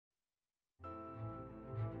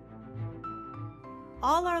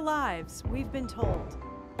All our lives, we've been told.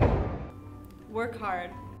 Work hard.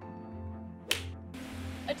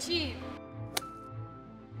 Achieve.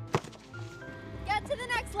 Get to the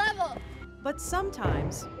next level. But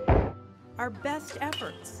sometimes, our best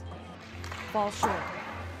efforts fall short.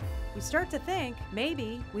 We start to think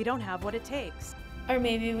maybe we don't have what it takes. Or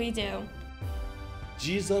maybe we do.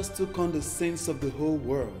 Jesus took on the sins of the whole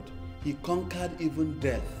world. He conquered even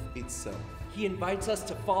death itself. He invites us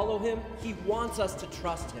to follow him. He wants us to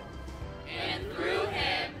trust him. And through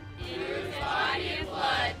him, through his body and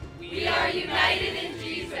blood, we are united in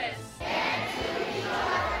Jesus. And to each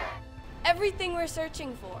other. Everything we're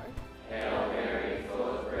searching for. Hail Mary,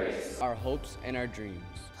 full of grace. Our hopes and our dreams.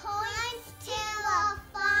 Points to a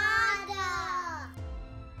Father.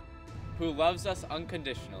 Who loves us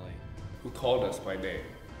unconditionally. Who called us by name.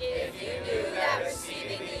 If you knew that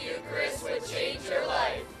receiving the Eucharist would change your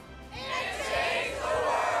life and change the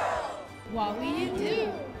world, What will you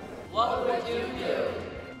do? what would you do?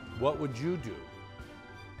 What would you do?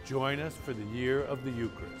 Join us for the Year of the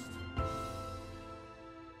Eucharist.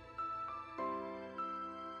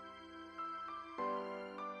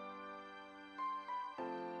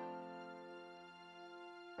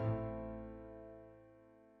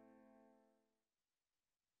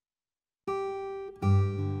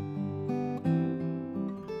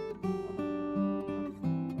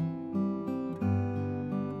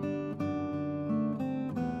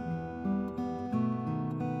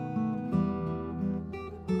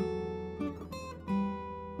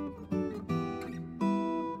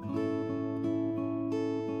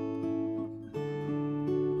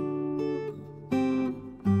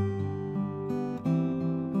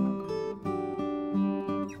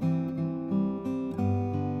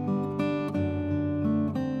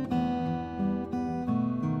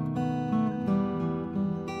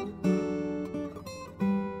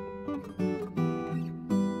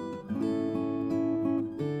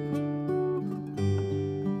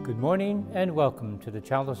 Good morning and welcome to the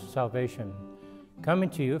Chalice of Salvation. Coming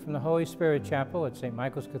to you from the Holy Spirit Chapel at St.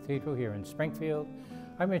 Michael's Cathedral here in Springfield,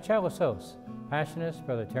 I'm your Chalice host, Passionist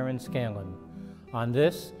Brother Terence Scanlon, on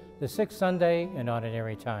this, the sixth Sunday in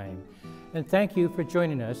Ordinary Time. And thank you for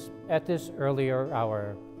joining us at this earlier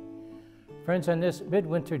hour. Friends, on this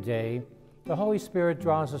midwinter day, the Holy Spirit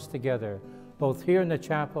draws us together, both here in the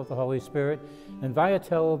Chapel of the Holy Spirit and via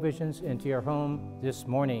televisions into your home this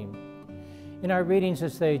morning. In our readings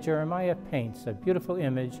this day, Jeremiah paints a beautiful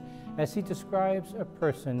image as he describes a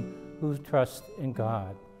person who trusts in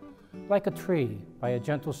God. Like a tree by a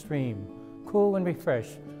gentle stream, cool and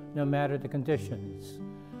refreshed no matter the conditions.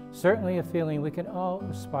 Certainly a feeling we can all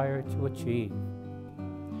aspire to achieve.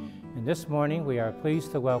 And this morning we are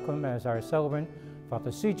pleased to welcome as our celebrant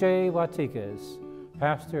Father C.J. Watikas,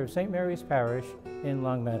 pastor of St. Mary's Parish in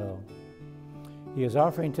Longmeadow. He is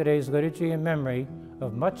offering today's liturgy in memory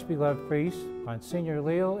of much-beloved priest Monsignor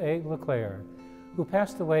Leo A. Leclerc, who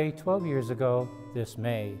passed away 12 years ago this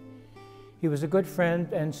May. He was a good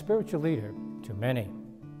friend and spiritual leader to many.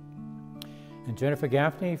 And Jennifer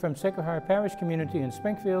Gaffney from Sacred Heart Parish Community in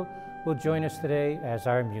Springfield will join us today as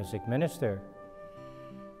our music minister.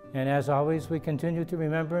 And as always, we continue to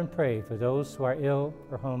remember and pray for those who are ill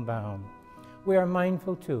or homebound. We are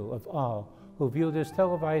mindful, too, of all who view this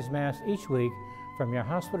televised Mass each week from your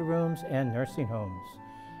hospital rooms and nursing homes,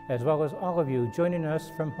 as well as all of you joining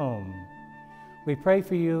us from home. We pray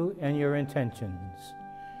for you and your intentions,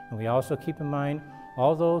 and we also keep in mind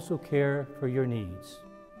all those who care for your needs.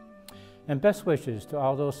 And best wishes to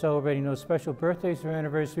all those celebrating those special birthdays or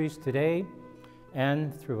anniversaries today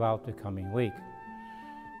and throughout the coming week.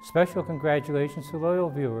 Special congratulations to loyal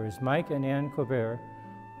viewers Mike and Ann Colbert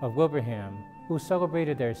of Wilbraham, who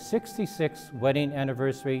celebrated their 66th wedding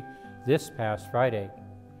anniversary this past Friday.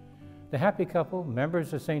 The happy couple,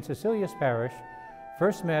 members of St. Cecilia's Parish,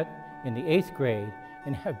 first met in the 8th grade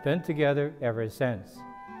and have been together ever since.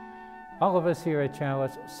 All of us here at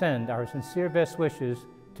Chalice send our sincere best wishes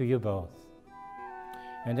to you both.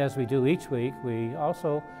 And as we do each week, we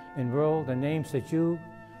also enroll the names that you,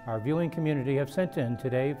 our viewing community, have sent in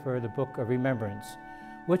today for the Book of Remembrance,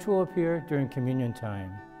 which will appear during communion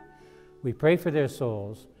time. We pray for their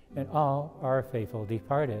souls and all our faithful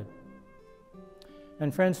departed.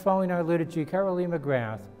 And friends, following our liturgy, Carolee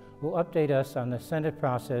McGrath will update us on the Synod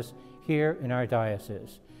process here in our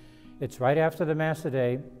diocese. It's right after the Mass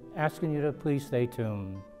today, asking you to please stay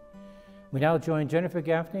tuned. We now join Jennifer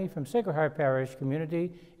Gaffney from Sacred Heart Parish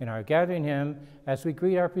Community in our gathering hymn as we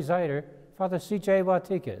greet our presider, Father C.J.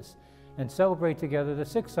 Watikas, and celebrate together the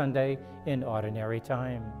sixth Sunday in Ordinary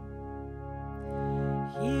Time.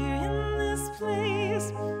 Here in this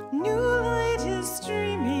place, new light is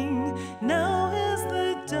streaming, now is the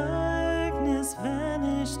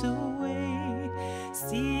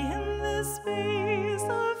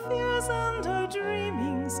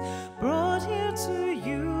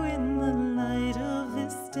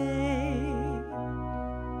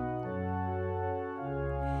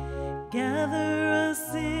Gather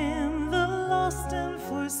us in, the lost and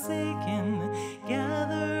forsaken.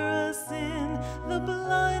 Gather us in, the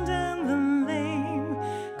blind and the lame.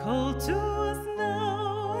 Call to us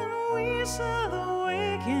now, and we shall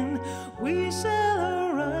awaken. We shall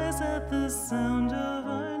arise at the sound of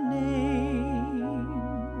our name.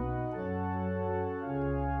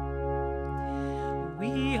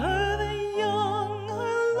 We are the young,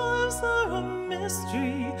 our lives are a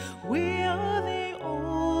mystery. We are the old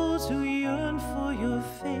who yearn for your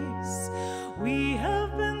face. We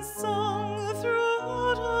have been sung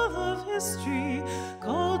throughout all of history,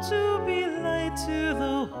 called to be light to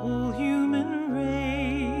the whole human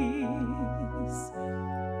race.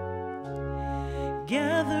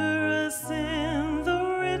 Gather us in,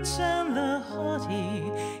 the rich and the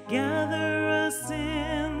haughty. Gather us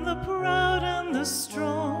in, the proud and the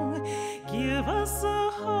strong. Give us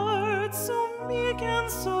a heart so meek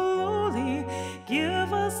and so lowly.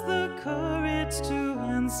 Give us the courage to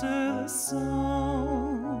answer the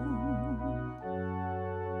song.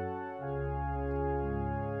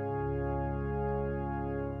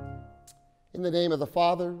 In the name of the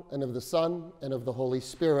Father, and of the Son, and of the Holy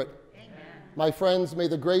Spirit. Amen. My friends, may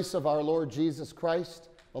the grace of our Lord Jesus Christ,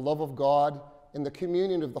 the love of God, and the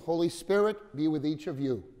communion of the Holy Spirit be with each of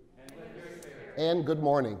you. And with your spirit. And good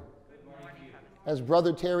morning. Good morning. As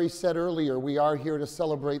Brother Terry said earlier, we are here to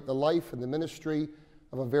celebrate the life and the ministry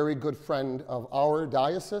of a very good friend of our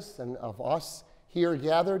diocese and of us here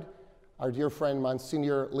gathered, our dear friend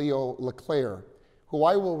Monsignor Leo Leclerc, who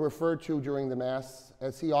I will refer to during the Mass,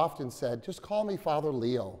 as he often said, just call me Father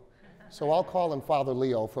Leo. So I'll call him Father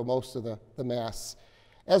Leo for most of the Mass.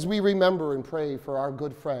 As we remember and pray for our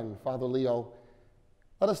good friend, Father Leo,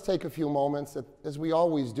 let us take a few moments, as we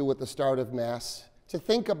always do at the start of Mass, to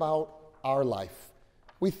think about our life.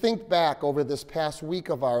 We think back over this past week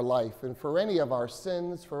of our life, and for any of our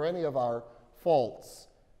sins, for any of our faults,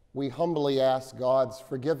 we humbly ask God's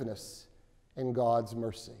forgiveness and God's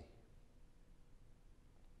mercy.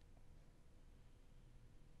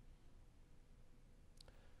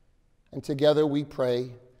 And together we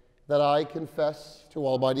pray that I confess to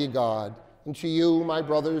Almighty God and to you, my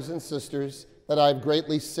brothers and sisters, that I've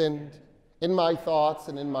greatly sinned in my thoughts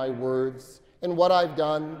and in my words, in what I've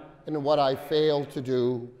done and in what I failed to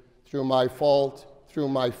do, through my fault, through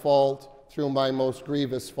my most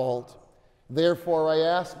grievous fault. Therefore I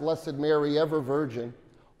ask Blessed Mary, ever Virgin,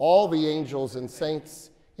 all the angels and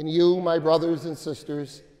saints, and you, my brothers and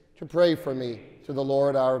sisters, to pray for me to the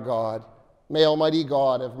Lord our God. May Almighty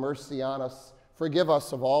God have mercy on us, forgive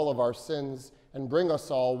us of all of our sins, and bring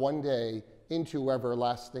us all one day into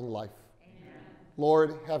everlasting life. Amen.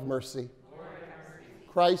 Lord, have mercy. Lord, have mercy.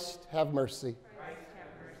 Christ, have mercy. Christ, have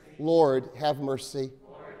mercy. Lord, have mercy.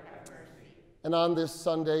 Lord, have mercy. And on this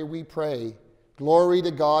Sunday we pray, glory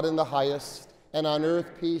to God in the highest, and on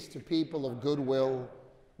earth peace to people of good will.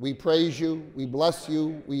 We praise you, we bless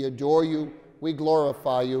you, we adore you, we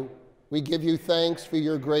glorify you. We give you thanks for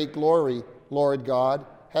your great glory, Lord God,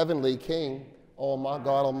 heavenly King, O my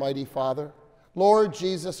God, Almighty Father, Lord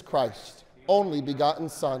Jesus Christ, only begotten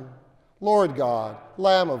Son, Lord God,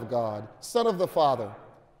 Lamb of God, Son of the Father,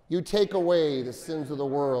 you take away the sins of the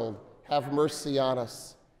world, have mercy on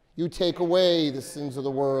us. You take away the sins of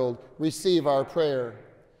the world, receive our prayer.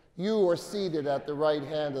 You are seated at the right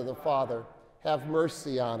hand of the Father, have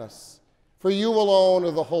mercy on us. For you alone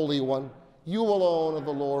are the Holy One, you alone are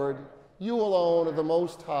the Lord, you alone are the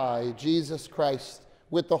Most High, Jesus Christ,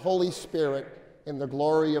 with the Holy Spirit, in the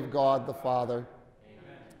glory of God the Father.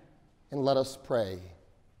 Amen. And let us pray.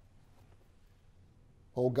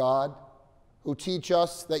 O God, who teach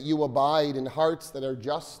us that you abide in hearts that are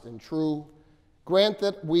just and true, grant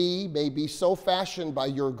that we may be so fashioned by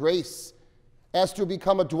your grace as to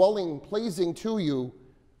become a dwelling pleasing to you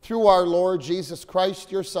through our Lord Jesus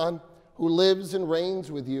Christ, your Son, who lives and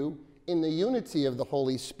reigns with you in the unity of the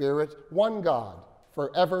Holy Spirit, one God,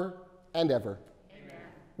 forever and ever. Amen.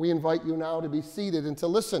 We invite you now to be seated and to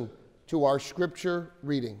listen to our scripture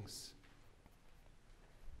readings.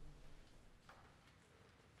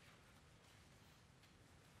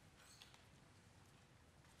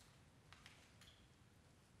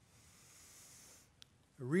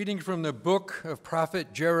 A reading from the book of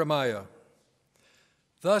prophet Jeremiah.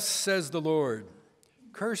 Thus says the Lord,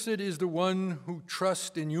 cursed is the one who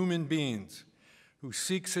trusts in human beings, who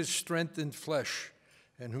seeks his strength in flesh,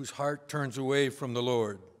 and whose heart turns away from the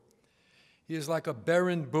Lord. He is like a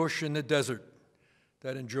barren bush in the desert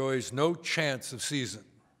that enjoys no chance of season,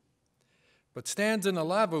 but stands in a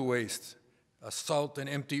lava waste, a salt and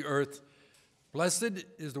empty earth. Blessed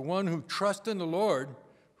is the one who trusts in the Lord,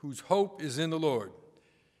 whose hope is in the Lord.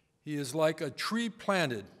 He is like a tree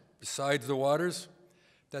planted besides the waters,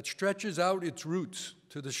 that stretches out its roots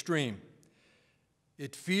to the stream.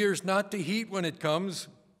 It fears not the heat when it comes.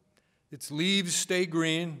 Its leaves stay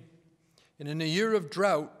green, and in a year of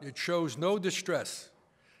drought it shows no distress,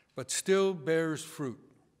 but still bears fruit.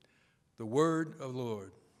 The word of the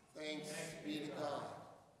Lord. Thanks be to God.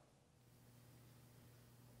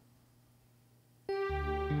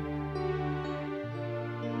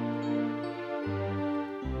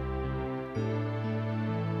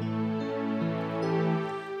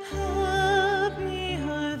 Happy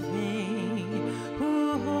are they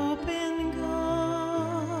who hope in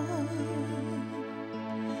God.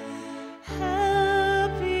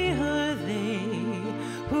 Happy are they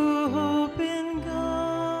who hope in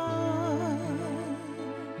God.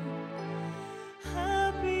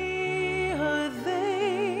 Happy are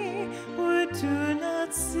they who do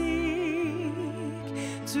not seek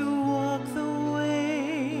to walk the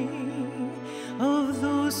way of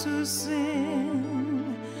those who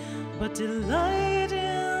sin, but delight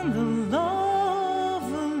in the law of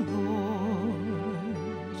the Lord.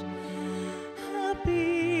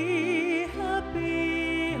 Happy,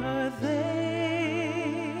 happy are they.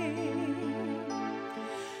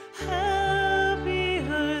 Happy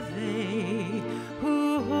are they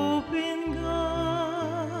who hope in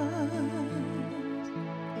God.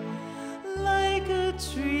 Like a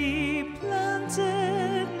tree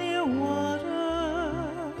planted near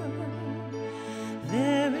water,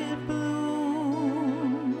 there it blooms,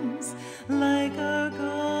 like our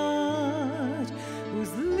God,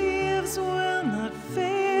 whose leaves will not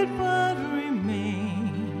fade but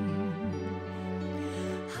remain.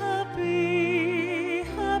 Happy,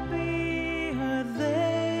 happy are they.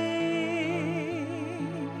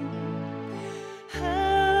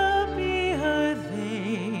 Happy are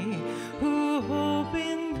they who hope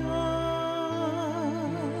in God.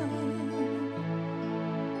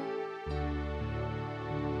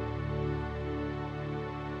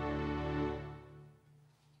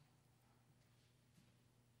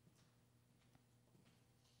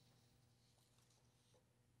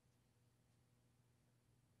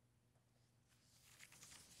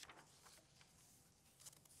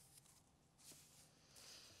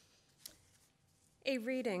 A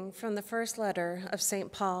reading from the first letter of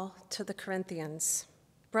St. Paul to the Corinthians.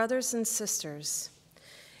 Brothers and sisters,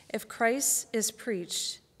 if Christ is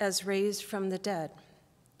preached as raised from the dead,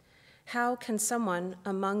 how can someone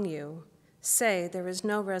among you say there is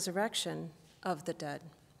no resurrection of the dead?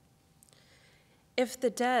 If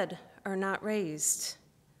the dead are not raised,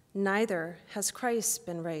 neither has Christ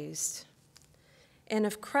been raised. And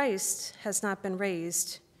if Christ has not been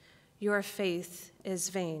raised, your faith is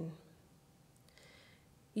vain.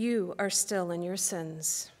 You are still in your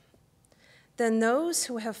sins. Then those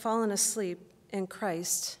who have fallen asleep in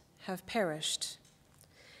Christ have perished.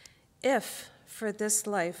 If for this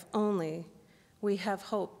life only we have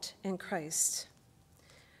hoped in Christ,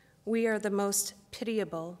 we are the most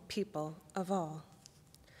pitiable people of all.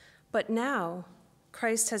 But now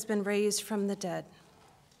Christ has been raised from the dead,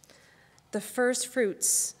 the first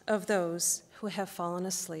fruits of those who have fallen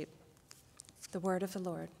asleep. The word of the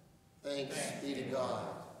Lord. Thanks be to God.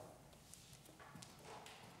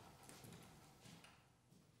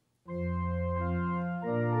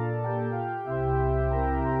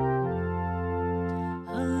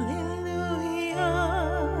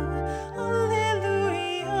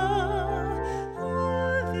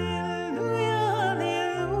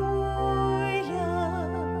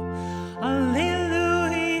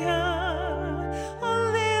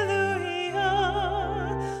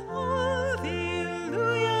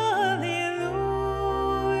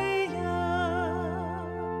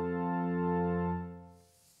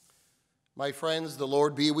 My friends, the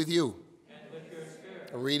Lord be with you. And with your spirit.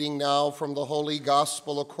 A reading now from the Holy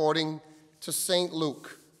Gospel according to St.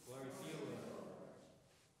 Luke. Glory to you, Lord.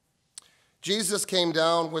 Jesus came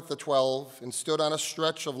down with the 12 and stood on a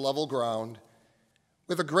stretch of level ground,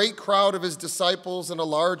 with a great crowd of his disciples and a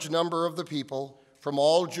large number of the people from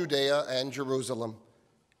all Judea and Jerusalem,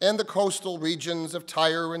 and the coastal regions of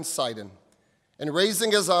Tyre and Sidon. And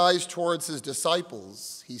raising his eyes towards his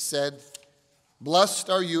disciples, he said, "Blessed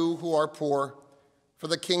are you who are poor, for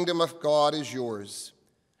the kingdom of God is yours.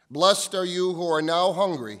 Blessed are you who are now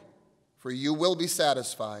hungry, for you will be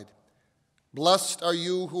satisfied. Blessed are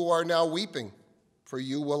you who are now weeping, for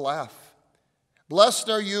you will laugh. Blessed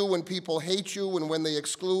are you when people hate you and when they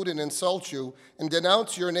exclude and insult you and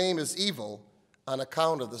denounce your name as evil on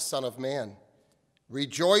account of the Son of Man.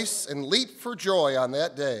 Rejoice and leap for joy on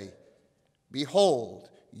that day. Behold,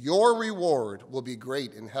 your reward will be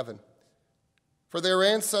great in heaven. For their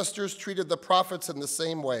ancestors treated the prophets in the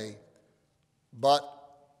same way. But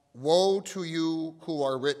Woe to you who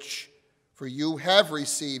are rich, for you have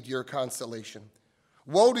received your consolation.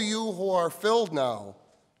 Woe to you who are filled now,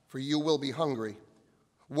 for you will be hungry.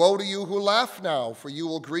 Woe to you who laugh now, for you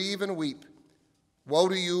will grieve and weep. Woe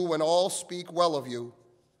to you when all speak well of you,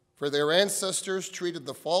 for their ancestors treated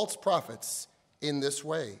the false prophets in this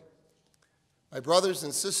way. My brothers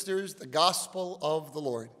and sisters, the gospel of the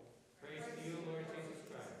Lord. Praise to you, Lord Jesus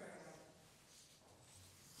Christ.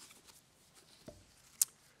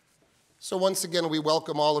 So once again, we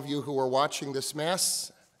welcome all of you who are watching this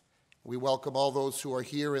Mass. We welcome all those who are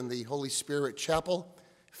here in the Holy Spirit Chapel,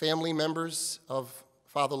 family members of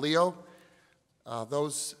Father Leo,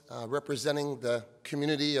 those representing the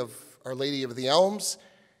community of Our Lady of the Elms,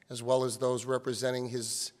 as well as those representing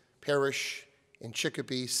his parish in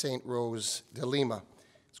Chicopee, St. Rose de Lima.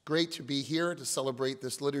 It's great to be here to celebrate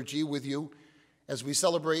this liturgy with you as we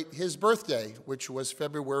celebrate his birthday, which was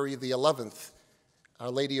February the 11th, Our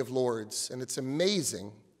Lady of Lourdes. And it's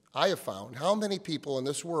amazing, I have found, how many people in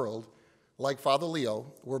this world, like Father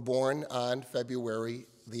Leo, were born on February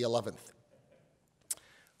the 11th.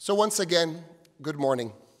 So once again, good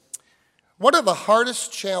morning. One of the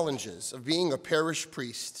hardest challenges of being a parish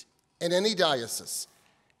priest in any diocese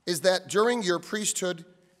is that during your priesthood,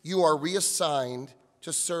 you are reassigned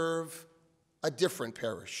to serve a different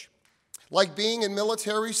parish. Like being in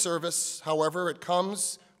military service, however, it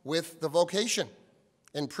comes with the vocation,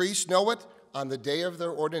 and priests know it on the day of their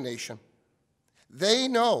ordination. They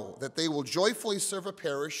know that they will joyfully serve a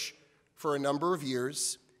parish for a number of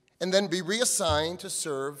years and then be reassigned to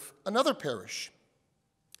serve another parish.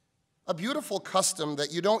 A beautiful custom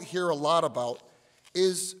that you don't hear a lot about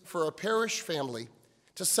is for a parish family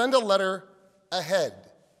to send a letter ahead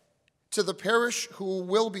to the parish who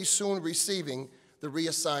will be soon receiving the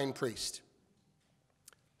reassigned priest.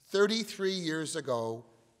 33 years ago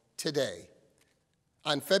today,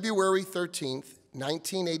 on February 13th,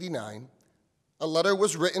 1989, a letter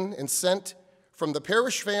was written and sent from the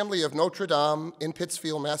parish family of Notre Dame in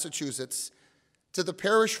Pittsfield, Massachusetts, to the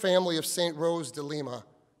parish family of St. Rose de Lima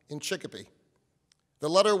in Chicopee. The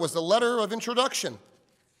letter was a letter of introduction,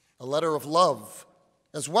 a letter of love,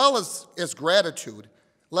 as well as gratitude,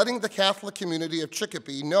 letting the Catholic community of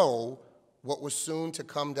Chicopee know what was soon to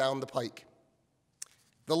come down the pike.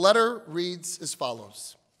 The letter reads as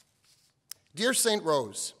follows. Dear St.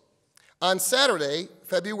 Rose, on Saturday,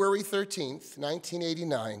 February 13th,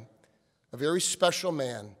 1989, a very special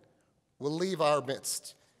man will leave our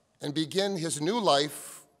midst and begin his new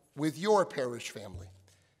life with your parish family.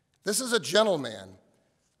 This is a gentleman,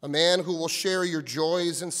 a man who will share your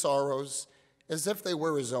joys and sorrows as if they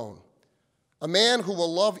were his own, a man who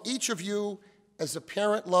will love each of you as a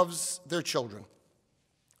parent loves their children,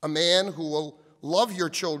 a man who will love your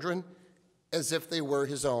children as if they were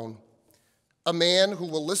his own, a man who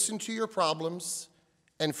will listen to your problems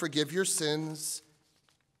and forgive your sins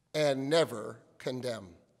and never condemn,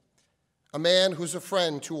 a man who's a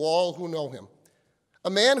friend to all who know him, a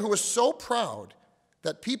man who is so proud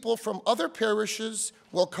that people from other parishes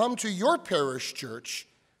will come to your parish church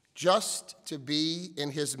just to be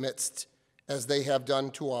in his midst, as they have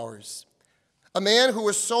done to ours. A man who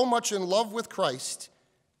is so much in love with Christ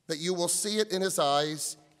that you will see it in his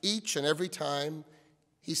eyes each and every time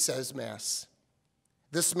he says Mass.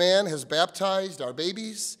 This man has baptized our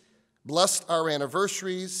babies, blessed our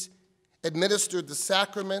anniversaries, administered the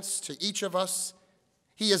sacraments to each of us.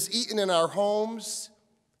 He has eaten in our homes,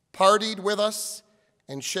 partied with us,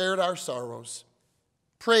 and shared our sorrows,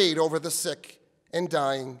 prayed over the sick and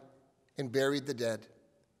dying, and buried the dead.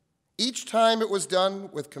 Each time it was done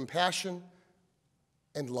with compassion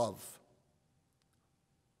and love.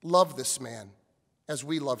 Love this man as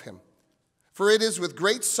we love him, for it is with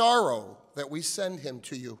great sorrow that we send him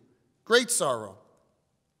to you. Great sorrow,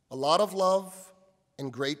 a lot of love,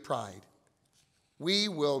 and great pride. We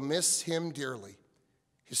will miss him dearly.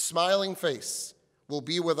 His smiling face will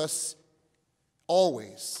be with us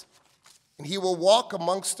always, and he will walk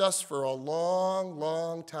amongst us for a long,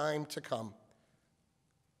 long time to come.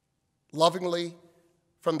 Lovingly,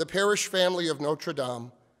 from the parish family of Notre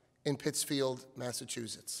Dame in Pittsfield,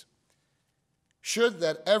 Massachusetts. Should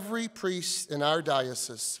that every priest in our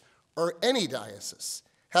diocese, or any diocese,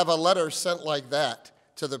 have a letter sent like that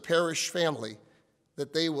to the parish family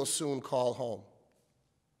that they will soon call home.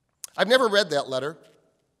 I've never read that letter,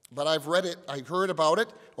 but I've read it, I've heard about it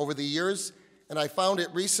over the years, and I found it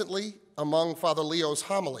recently among Father Leo's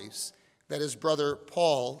homilies that his brother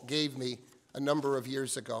Paul gave me a number of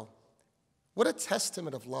years ago. What a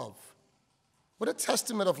testament of love. What a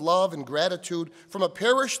testament of love and gratitude from a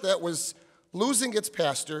parish that was losing its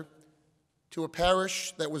pastor to a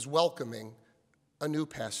parish that was welcoming a new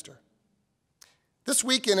pastor. This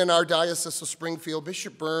weekend in our Diocese of Springfield,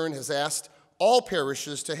 Bishop Byrne has asked all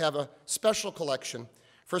parishes to have a special collection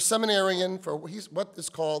for seminarian, for what is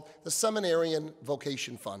called the Seminarian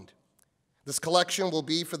Vocation Fund. This collection will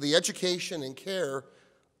be for the education and care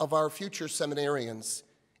of our future seminarians,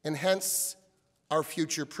 and hence our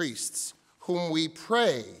future priests, whom we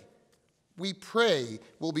pray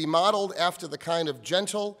will be modeled after the kind of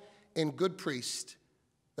gentle and good priest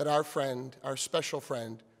that our friend, our special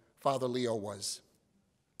friend, Father Leo was.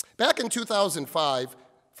 Back in 2005,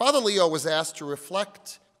 Father Leo was asked to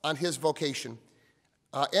reflect on his vocation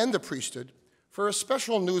and the priesthood for a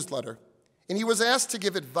special newsletter, and he was asked to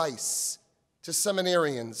give advice to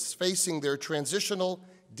seminarians facing their transitional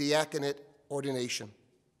diaconate ordination.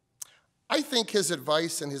 I think his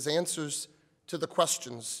advice and his answers to the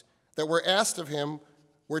questions that were asked of him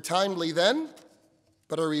were timely then,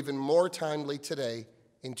 but are even more timely today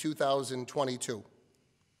in 2022.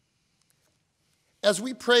 As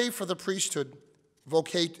we pray for priesthood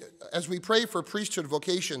vocations,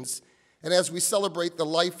 and as we celebrate the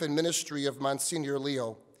life and ministry of Monsignor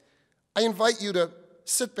Leo, I invite you to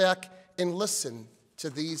sit back and listen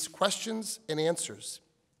to these questions and answers.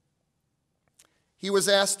 He was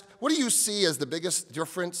asked, what do you see as the biggest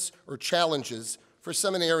difference or challenges for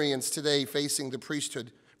seminarians today facing the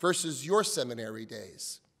priesthood versus your seminary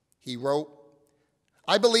days? He wrote,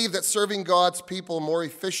 I believe that serving God's people more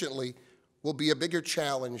efficiently will be a bigger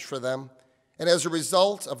challenge for them, and as a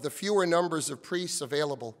result of the fewer numbers of priests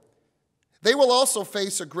available, they will also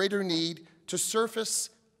face a greater need to surface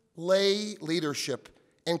lay leadership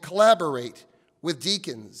and collaborate with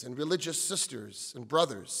deacons and religious sisters and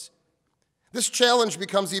brothers. This challenge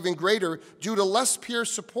becomes even greater due to less peer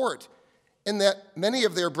support, in that many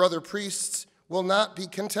of their brother priests will not be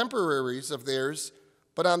contemporaries of theirs,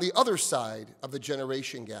 but on the other side of the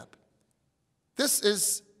generation gap. This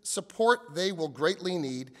is support they will greatly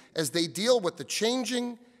need as they deal with the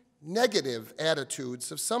changing negative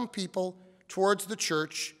attitudes of some people towards the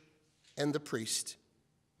church and the priest.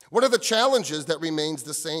 One of the challenges that remains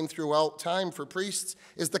the same throughout time for priests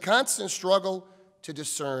is the constant struggle to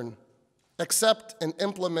discern, accept, and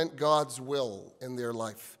implement God's will in their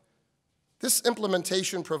life. This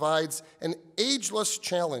implementation provides an ageless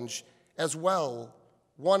challenge as well,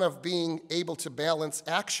 one of being able to balance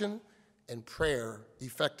action and prayer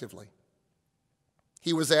effectively.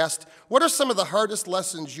 He was asked, what are some of the hardest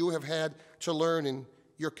lessons you have had to learn in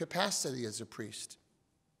your capacity as a priest?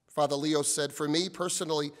 Father Leo said, for me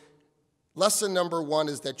personally, lesson number one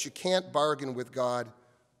is that you can't bargain with God,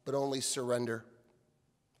 but only surrender.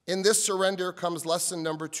 In this surrender comes lesson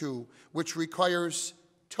number two, which requires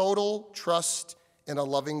total trust in a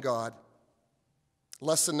loving God.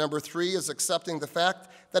 Lesson number three is accepting the fact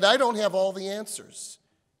that I don't have all the answers,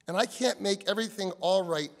 and I can't make everything all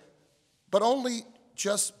right, but only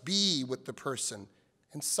just be with the person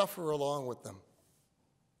and suffer along with them.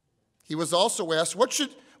 He was also asked, what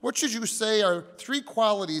should you say are three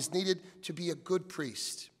qualities needed to be a good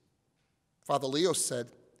priest? Father Leo said,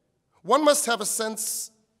 one must have a sense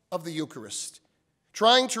of the Eucharist,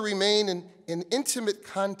 trying to remain in intimate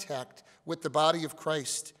contact with the body of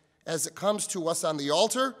Christ as it comes to us on the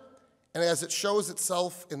altar and as it shows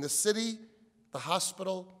itself in the city, the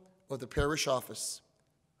hospital, or the parish office.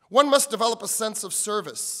 One must develop a sense of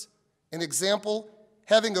service, an example,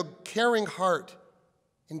 having a caring heart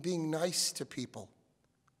and being nice to people.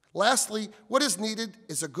 Lastly, what is needed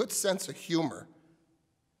is a good sense of humor.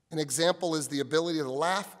 An example is the ability to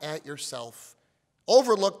laugh at yourself,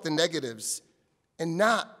 overlook the negatives, and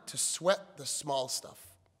not to sweat the small stuff.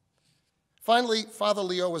 Finally, Father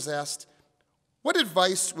Leo was asked, what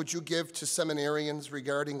advice would you give to seminarians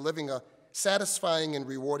regarding living a satisfying and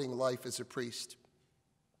rewarding life as a priest?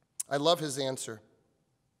 I love his answer.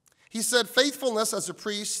 He said, faithfulness as a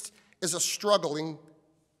priest is a struggling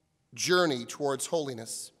journey towards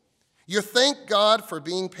holiness. You thank God for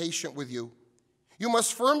being patient with you. You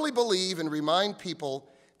must firmly believe and remind people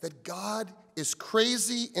that God is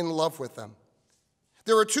crazy in love with them.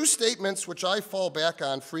 There are two statements which I fall back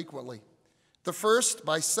on frequently. The first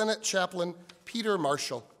by Senate Chaplain Peter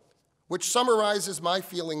Marshall, which summarizes my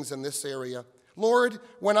feelings in this area. Lord,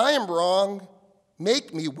 when I am wrong,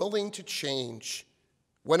 make me willing to change.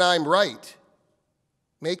 When I'm right,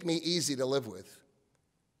 make me easy to live with.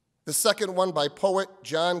 The second one by poet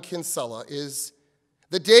John Kinsella is,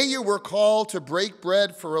 the day you were called to break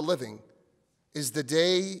bread for a living is the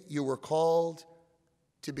day you were called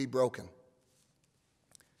to be broken.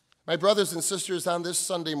 My brothers and sisters, on this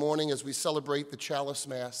Sunday morning as we celebrate the Chalice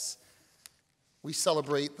Mass, we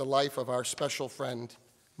celebrate the life of our special friend,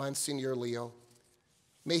 Monsignor Leo.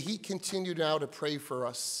 May he continue now to pray for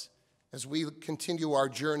us as we continue our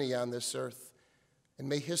journey on this earth. And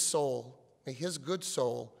may his soul, may his good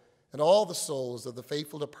soul, and all the souls of the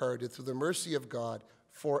faithful departed through the mercy of God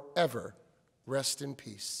forever rest in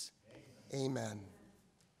peace. Amen.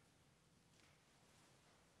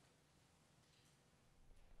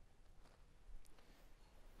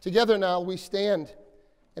 Together now we stand,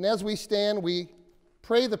 and as we stand, we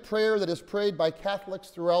pray the prayer that is prayed by Catholics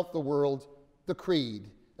throughout the world, the Creed,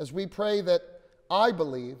 as we pray that I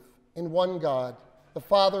believe in one God, the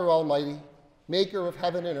Father Almighty, maker of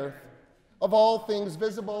heaven and earth, of all things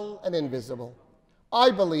visible and invisible. I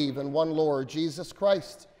believe in one Lord, Jesus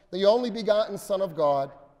Christ, the only begotten Son of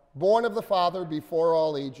God, born of the Father before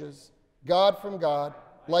all ages, God from God,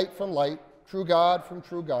 light from light, true God from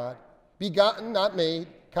true God, begotten, not made,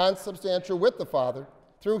 consubstantial with the Father.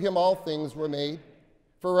 Through him all things were made.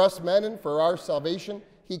 For us men and for our salvation,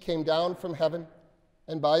 he came down from heaven,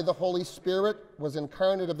 and by the Holy Spirit was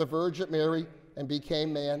incarnate of the Virgin Mary and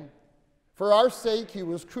became man. For our sake he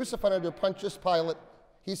was crucified under Pontius Pilate.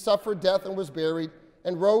 He suffered death and was buried,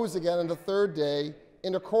 and rose again on the third day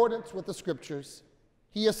in accordance with the Scriptures.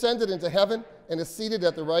 He ascended into heaven and is seated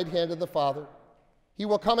at the right hand of the Father. He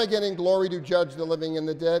will come again in glory to judge the living and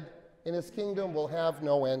the dead, and his kingdom will have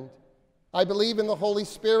no end. I believe in the Holy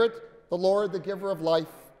Spirit, the Lord, the giver of life,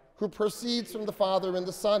 who proceeds from the Father and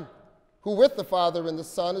the Son, who with the Father and the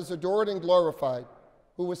Son is adored and glorified,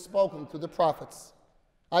 who was spoken through the prophets.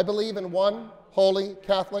 I believe in one holy,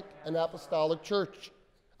 Catholic, and apostolic church.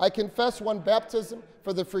 I confess one baptism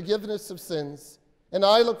for the forgiveness of sins, and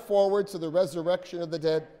I look forward to the resurrection of the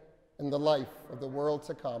dead and the life of the world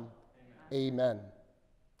to come. Amen.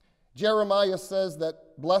 Jeremiah says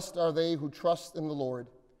that blessed are they who trust in the Lord.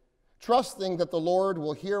 Trusting that the Lord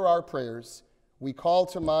will hear our prayers, we call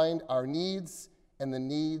to mind our needs and the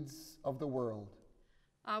needs of the world.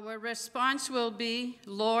 Our response will be,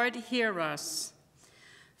 Lord, hear us.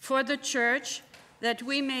 For the church, that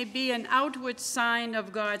we may be an outward sign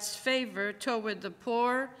of God's favor toward the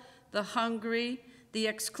poor, the hungry, the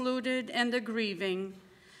excluded, and the grieving,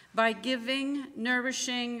 by giving,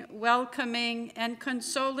 nourishing, welcoming, and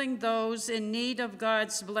consoling those in need of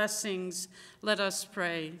God's blessings, let us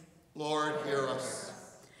pray. Lord, hear us.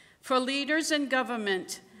 For leaders in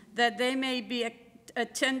government, that they may be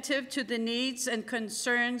attentive to the needs and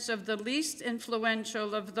concerns of the least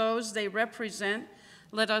influential of those they represent,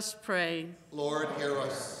 let us pray. Lord, hear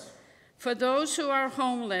us. For those who are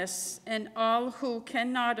homeless and all who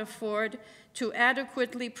cannot afford to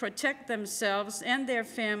adequately protect themselves and their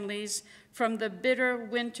families from the bitter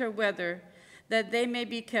winter weather, that they may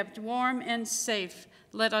be kept warm and safe,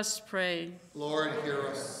 let us pray. Lord, hear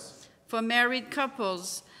us. For married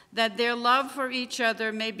couples, that their love for each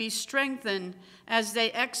other may be strengthened as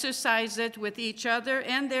they exercise it with each other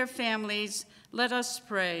and their families, let us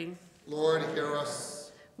pray. Lord, hear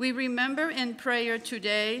us. We remember in prayer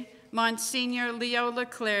today Monsignor Leo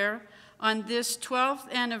Leclerc on this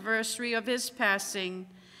 12th anniversary of his passing,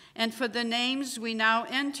 and for the names we now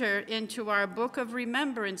enter into our book of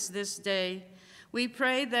remembrance this day, we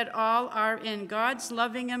pray that all are in God's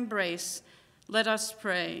loving embrace. Let us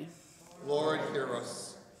pray. Lord, hear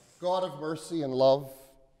us. God of mercy and love,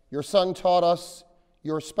 your Son taught us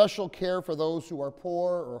your special care for those who are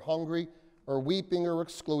poor or hungry or weeping or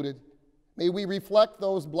excluded. May we reflect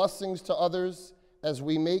those blessings to others as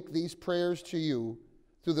we make these prayers to you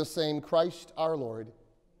through the same Christ our Lord.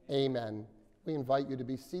 Amen. We invite you to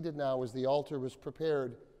be seated now as the altar is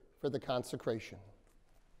prepared for the consecration.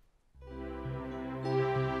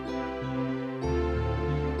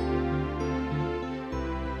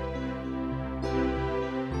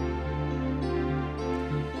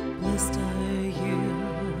 Blessed are you,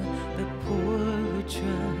 the poor who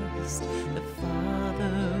trust the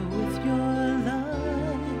Father with your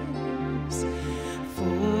lives.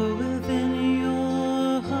 For within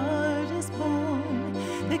your heart is born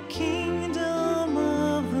the kingdom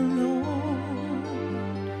of the Lord.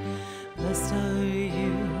 Blessed are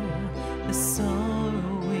you, the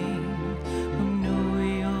sorrowing, who know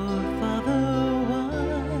your Father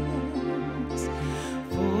wise.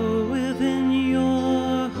 For within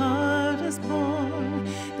your heart is born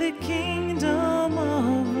the kingdom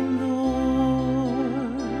of the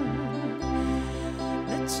Lord.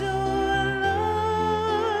 Let your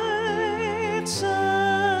light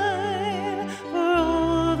shine for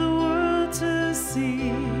all the world to see,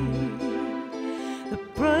 the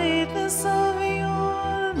brightness of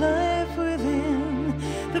your life within,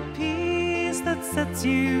 the peace that sets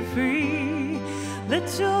you free.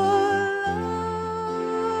 Let your light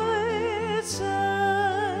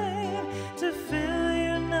shine to fill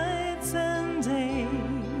your nights and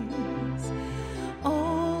days.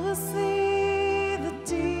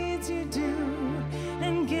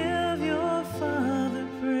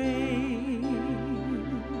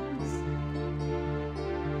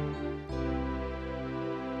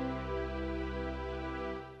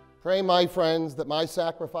 Pray, my friends, that my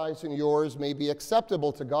sacrifice and yours may be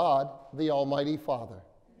acceptable to God, the Almighty Father.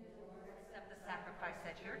 Accept the sacrifice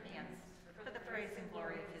at your hands for the praise and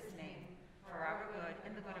glory of his name, for our good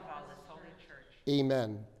and the good of all this holy church.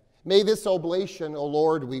 Amen. May this oblation, O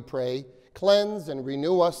Lord, we pray, cleanse and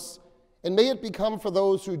renew us, and may it become for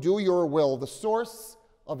those who do your will the source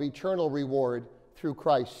of eternal reward through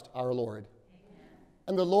Christ our Lord. Amen.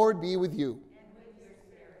 And the Lord be with you. And with your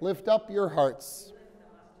spirit. Lift up your hearts.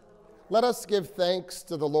 Let us give thanks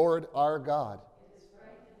to the Lord our God.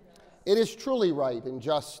 It is truly right and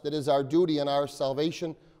just. It is our duty and our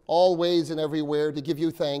salvation, always and everywhere, to give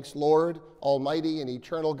you thanks, Lord, Almighty and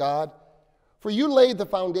eternal God. For you laid the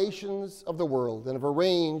foundations of the world and have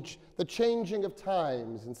arranged the changing of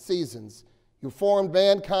times and seasons. You formed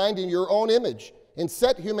mankind in your own image and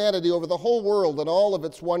set humanity over the whole world and all of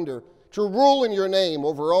its wonder, to rule in your name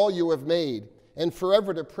over all you have made, and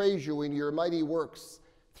forever to praise you in your mighty works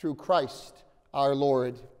through Christ our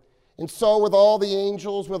Lord. And so with all the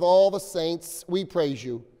angels, with all the saints, we praise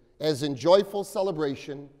you, as in joyful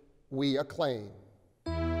celebration we acclaim.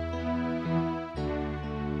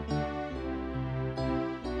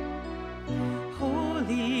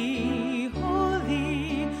 Holy,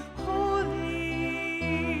 holy, holy,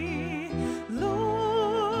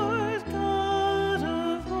 Lord God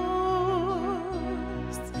of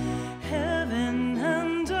hosts, heaven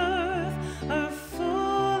and earth are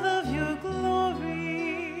full of your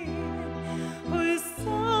glory.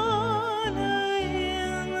 Hosanna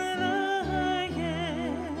in the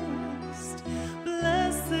highest.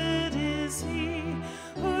 Blessed is he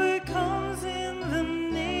who comes in the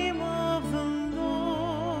name of the Lord.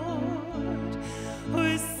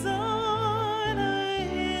 Hosanna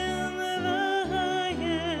in the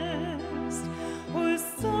highest.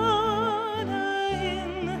 Hosanna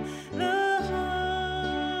in the highest.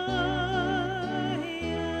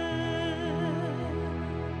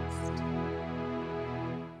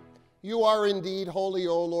 You are indeed holy,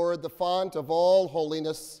 O Lord, the font of all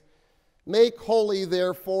holiness. Make holy,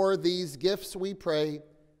 therefore, these gifts, we pray,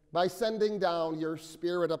 by sending down your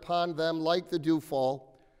Spirit upon them like the dewfall,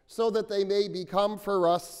 so that they may become for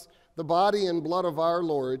us the body and blood of our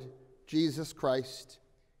Lord, Jesus Christ.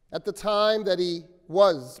 At the time that he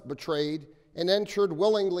was betrayed and entered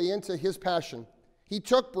willingly into his passion, he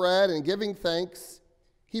took bread, and giving thanks,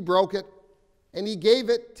 he broke it, and he gave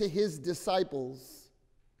it to his disciples,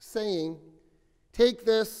 saying, "Take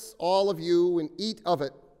this, all of you, and eat of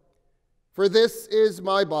it, for this is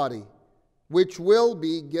my body, which will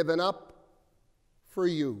be given up for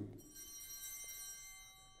you."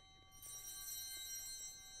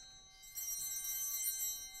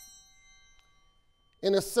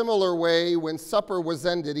 In a similar way, when supper was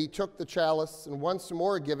ended, he took the chalice, and once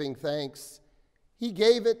more giving thanks, he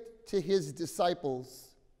gave it to his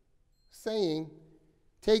disciples, saying,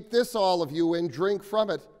 "Take this, all of you, and drink from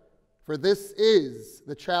it, for this is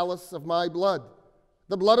the chalice of my blood,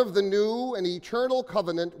 the blood of the new and eternal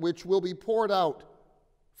covenant, which will be poured out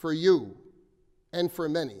for you and for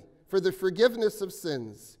many, for the forgiveness of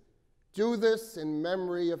sins. Do this in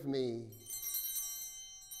memory of me."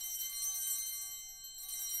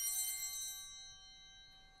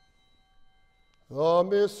 The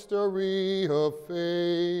mystery of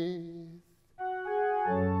faith.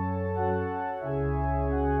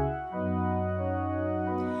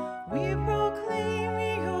 We proclaim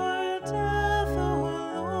your death, O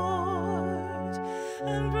Lord,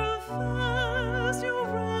 and profess your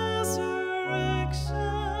resurrection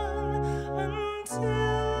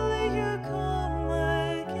until you come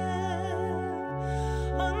again,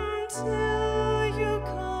 until you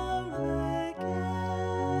come again.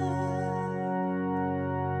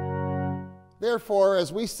 Therefore,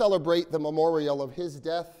 as we celebrate the memorial of his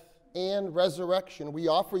death and resurrection, we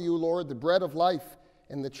offer you, Lord, the bread of life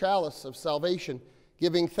and the chalice of salvation,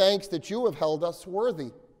 giving thanks that you have held us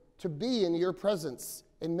worthy to be in your presence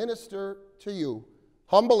and minister to you.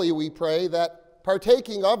 Humbly we pray that,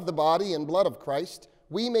 partaking of the body and blood of Christ,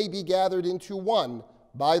 we may be gathered into one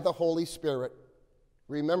by the Holy Spirit.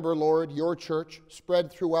 Remember, Lord, your church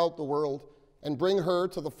spread throughout the world, and bring her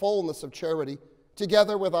to the fullness of charity,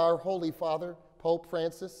 together with our Holy Father, Pope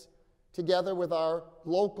Francis, together with our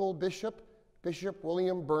local bishop, Bishop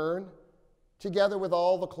William Byrne, together with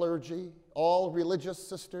all the clergy, all religious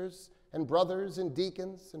sisters and brothers and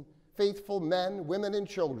deacons and faithful men, women, and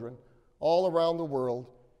children all around the world.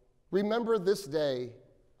 Remember this day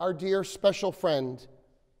our dear special friend,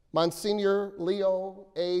 Monsignor Leo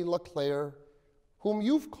A. Leclerc, whom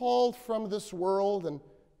you've called from this world and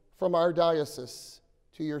from our diocese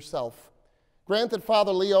to yourself. Grant that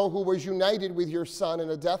Father Leo, who was united with your Son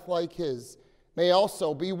in a death like his, may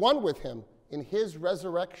also be one with him in his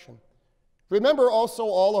resurrection. Remember also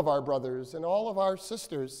all of our brothers and all of our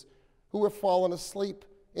sisters who have fallen asleep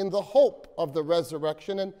in the hope of the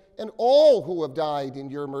resurrection, and all who have died in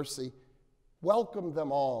your mercy. Welcome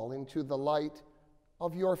them all into the light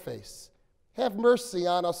of your face. Have mercy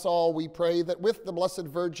on us all, we pray, that with the Blessed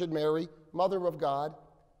Virgin Mary, Mother of God,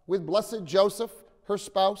 with blessed Joseph, her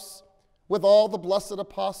spouse, with all the blessed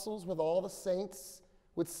apostles, with all the saints,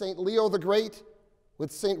 with St. Leo the Great,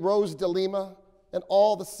 with St. Rose de Lima, and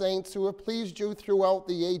all the saints who have pleased you throughout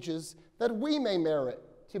the ages, that we may merit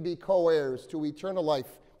to be co-heirs to eternal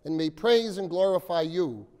life, and may praise and glorify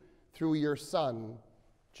you through your Son,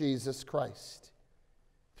 Jesus Christ.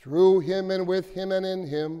 Through him and with him and in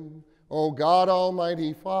him, O God,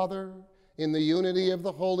 Almighty Father, in the unity of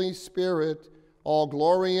the Holy Spirit, all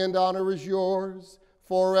glory and honor is yours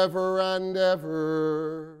forever and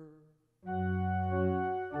ever.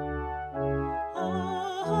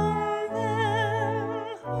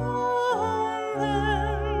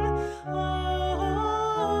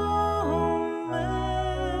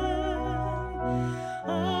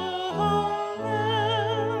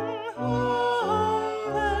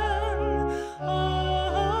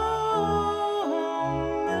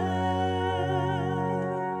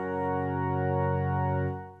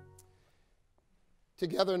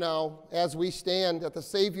 Together now, as we stand at the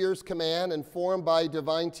Savior's command, informed by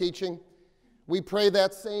divine teaching, we pray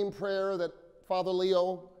that same prayer that Father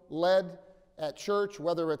Leo led at church,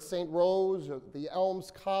 whether at St. Rose or the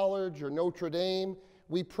Elms College or Notre Dame.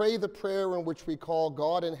 We pray the prayer in which we call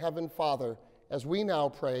God in heaven Father, as we now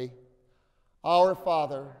pray, Our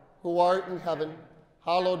Father, who art in heaven,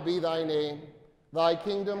 hallowed be thy name. Thy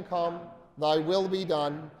kingdom come, thy will be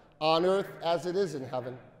done, on earth as it is in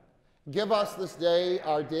heaven. Give us this day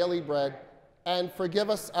our daily bread, and forgive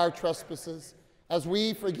us our trespasses, as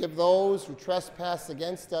we forgive those who trespass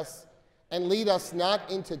against us. And lead us not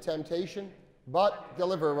into temptation, but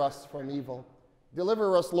deliver us from evil.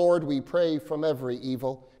 Deliver us, Lord, we pray, from every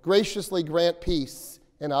evil. Graciously grant peace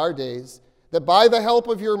in our days, that by the help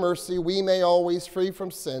of your mercy we may always free from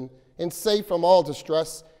sin and safe from all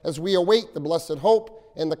distress, as we await the blessed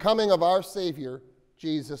hope and the coming of our Savior,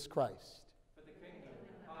 Jesus Christ.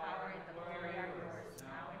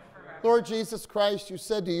 Lord Jesus Christ, you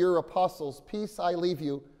said to your apostles, peace I leave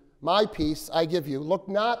you, my peace I give you. Look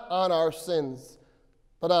not on our sins,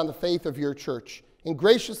 but on the faith of your church, and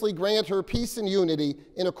graciously grant her peace and unity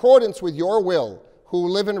in accordance with your will, who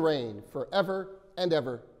live and reign forever and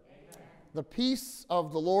ever. Amen. The peace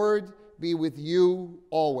of the Lord be with you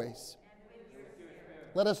always.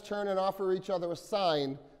 Let us turn and offer each other a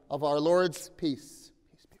sign of our Lord's peace.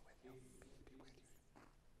 Peace be with you. Peace be with you.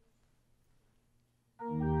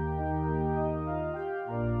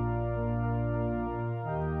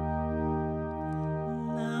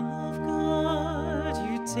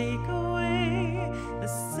 Take away the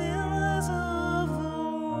sins of the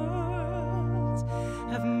world.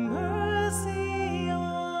 Have mercy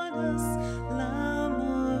on us, Lamb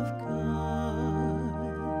of God.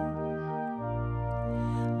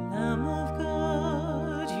 Lamb of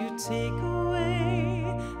God, you take away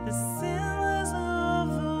the sins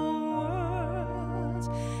of the world.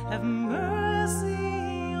 Have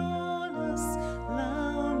mercy on us,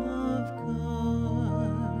 Lamb of God.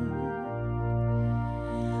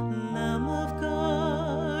 Lamb of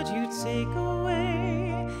God, you take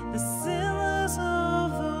away the sins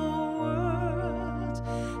of the world.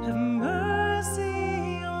 Have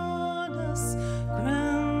mercy on us,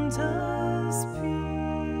 grant us peace.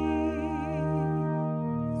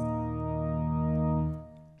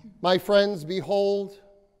 My friends, behold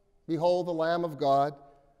the Lamb of God.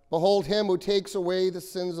 Behold him who takes away the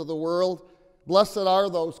sins of the world. Blessed are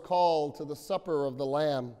those called to the supper of the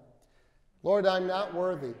Lamb. Lord, I'm not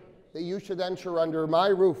worthy that you should enter under my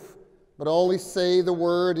roof, but only say the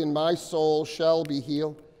word, and my soul shall be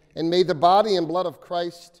healed. And may the body and blood of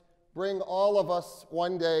Christ bring all of us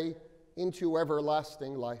one day into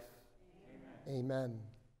everlasting life. Amen. Amen.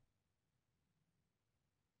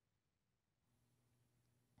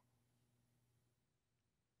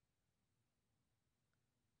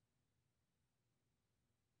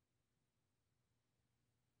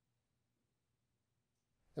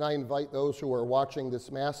 And I invite those who are watching this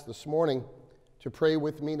Mass this morning to pray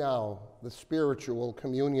with me now the spiritual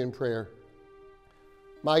communion prayer.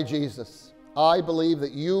 My Jesus, I believe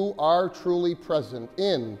that you are truly present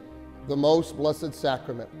in the most blessed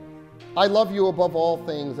sacrament. I love you above all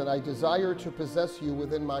things, and I desire to possess you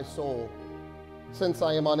within my soul. Since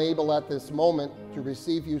I am unable at this moment to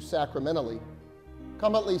receive you sacramentally,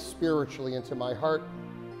 come at least spiritually into my heart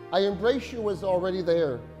I embrace you as already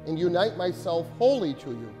there and unite myself wholly to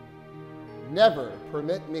you. Never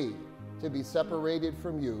permit me to be separated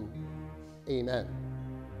from you. Amen.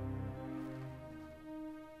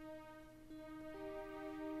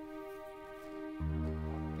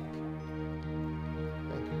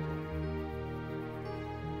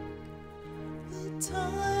 The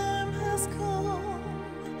time has come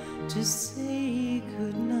to say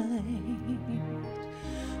goodnight,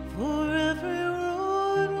 for every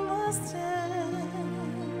road must end.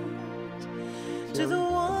 To the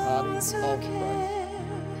ones who care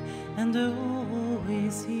and are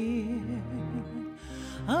always here,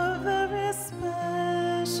 our very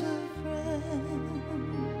special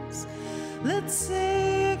friends. Let's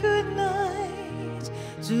say goodnight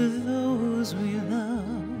to those we love.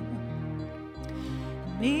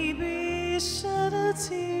 Maybe shed a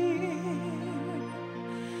tear,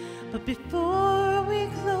 but before we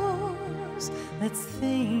close, let's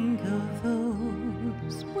think of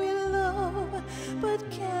those we love but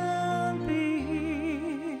can't be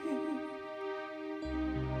here.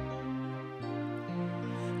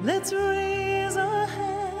 Let's raise our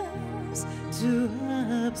hands to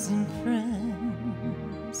absent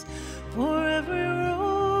friends, for every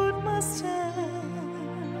road must end.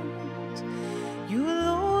 You will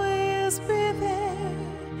always be there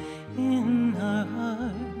in our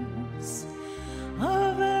hearts,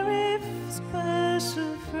 our very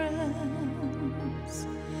special friends.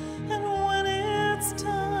 And when it's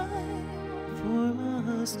time for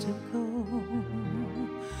us to go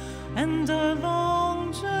and our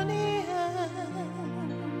long journey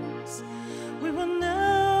ends, we will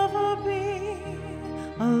never be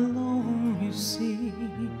alone, you see.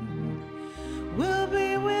 We'll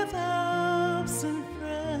be with absent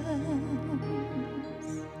friends.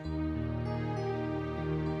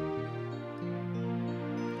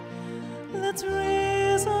 Let's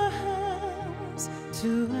raise our hands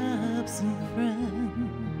to absent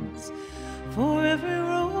friends, for every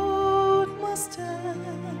road must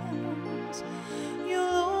end. You'll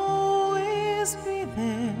always be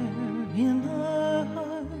there in our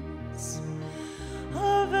hearts,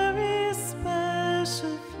 our very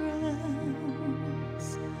special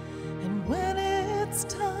friends. And when it's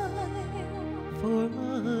time for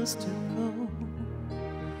us to go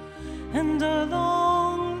and our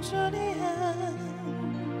long journey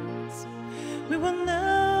ends, we will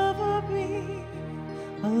never be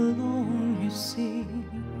alone, you see.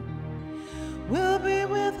 We'll be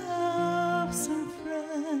with absent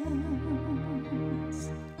friends.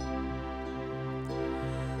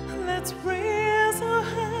 Let's raise our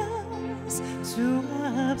hands to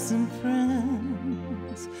absent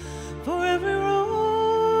friends, for every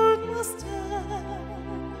road must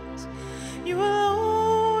end. You will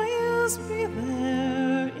always be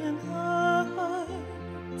there in our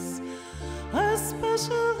hearts, our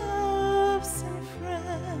special absent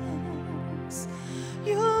friends.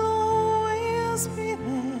 You'll always be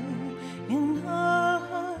there in our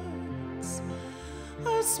hearts,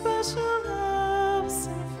 our special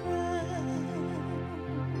absent friends.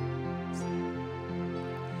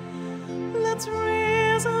 Let's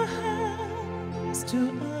raise our hands to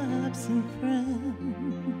absent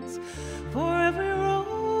friends, for every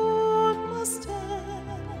road must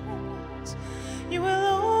end. You will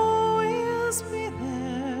always be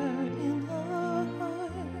there in our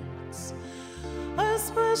hearts, our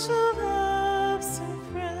special absent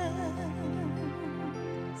friends.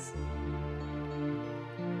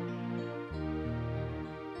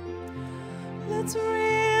 Let's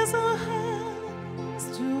raise our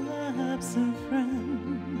hands to absent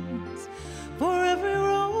friends, for every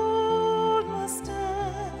road must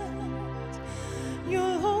end.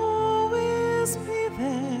 You'll always be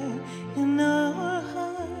there in our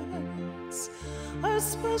hearts, our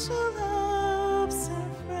special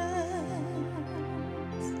absent friends,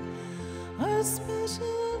 our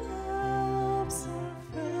special absent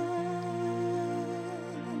friends.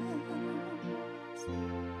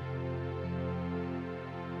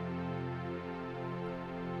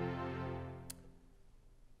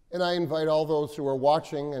 And I invite all those who are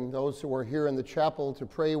watching and those who are here in the chapel to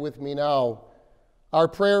pray with me now our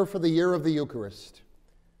prayer for the year of the Eucharist.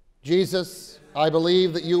 Jesus, I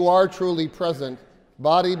believe that you are truly present,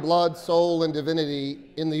 body, blood, soul, and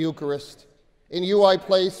divinity in the Eucharist. In you I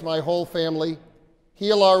place my whole family.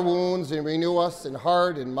 Heal our wounds and renew us in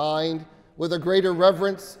heart and mind with a greater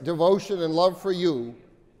reverence, devotion, and love for you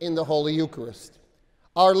in the Holy Eucharist.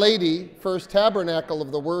 Our Lady, first tabernacle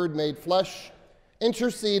of the Word made flesh,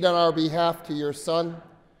 intercede on our behalf to your Son,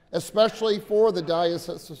 especially for the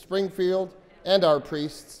Diocese of Springfield and our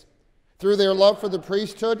priests. Through their love for the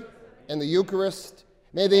priesthood and the Eucharist,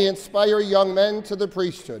 May they inspire young men to the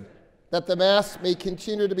priesthood, that the Mass may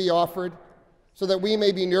continue to be offered, so that we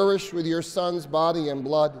may be nourished with your Son's body and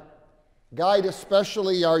blood. Guide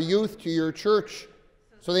especially our youth to your church,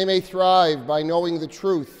 so they may thrive by knowing the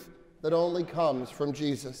truth that only comes from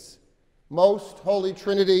Jesus. Most Holy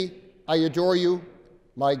Trinity, I adore you.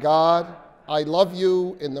 My God, I love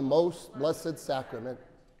you in the most blessed sacrament.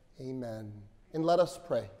 Amen. And let us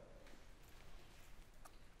pray.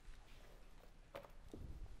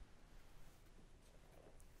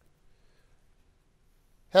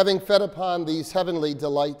 Having fed upon these heavenly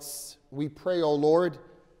delights, we pray, O Lord,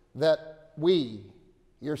 that we,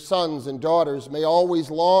 your sons and daughters, may always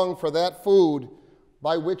long for that food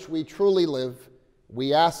by which we truly live.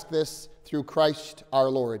 We ask this through Christ our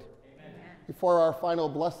Lord. Amen. Before our final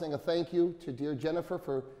blessing, a thank you to dear Jennifer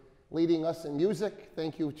for leading us in music.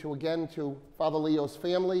 Thank you again to Father Leo's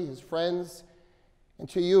family, his friends, and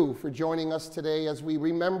to you for joining us today as we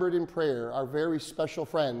remembered in prayer our very special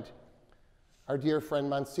friend, our dear friend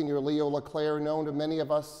Monsignor Leo LeClaire, known to many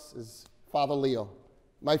of us as Father Leo.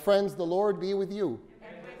 My friends, the Lord be with you.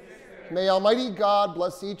 May Almighty God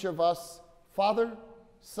bless each of us, Father,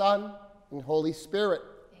 Son, and Holy Spirit.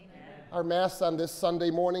 Amen. Our Mass on this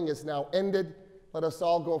Sunday morning is now ended. Let us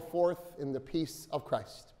all go forth in the peace of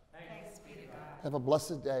Christ. Thanks be to God. Have a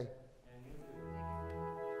blessed day.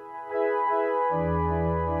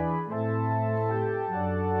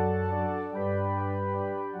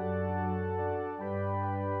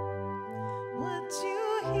 What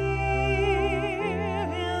you hear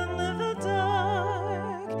in the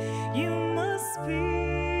dark, you must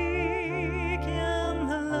speak in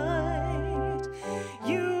the light.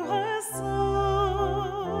 You are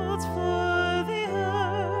salt for the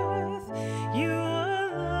earth. You are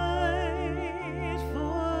light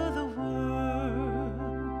for the world.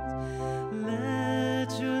 Let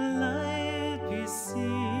your light be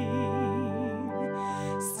seen.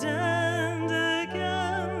 Stand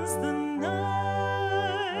against the night.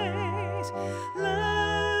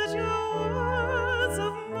 Let your words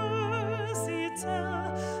of mercy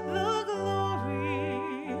tell the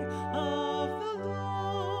glory of the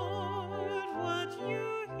Lord. What you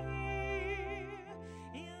hear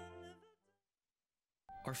in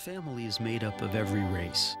Our family is made up of every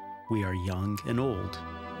race. We are young and old,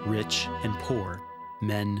 rich and poor,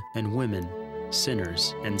 men and women,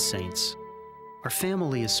 sinners and saints. Our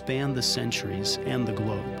family has spanned the centuries and the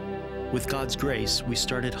globe. With God's grace, we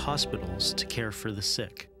started hospitals to care for the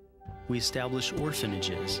sick. We establish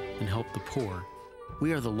orphanages and help the poor.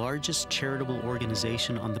 We are the largest charitable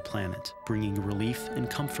organization on the planet, bringing relief and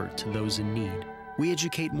comfort to those in need. We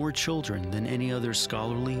educate more children than any other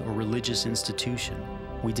scholarly or religious institution.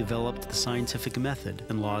 We developed the scientific method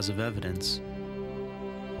and laws of evidence.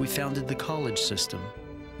 We founded the college system.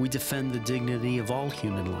 We defend the dignity of all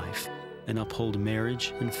human life and uphold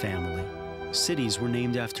marriage and family. Cities were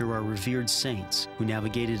named after our revered saints who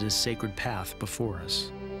navigated a sacred path before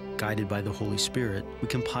us. Guided by the Holy Spirit, we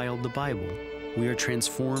compiled the Bible. We are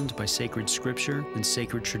transformed by sacred scripture and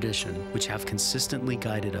sacred tradition, which have consistently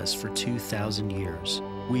guided us for 2,000 years.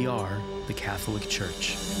 We are the Catholic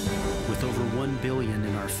Church. With over 1 billion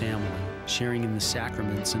in our family, sharing in the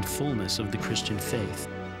sacraments and fullness of the Christian faith.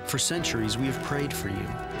 For centuries, we have prayed for you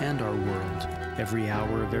and our world, every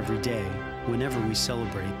hour of every day, whenever we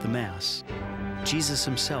celebrate the Mass. Jesus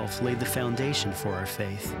himself laid the foundation for our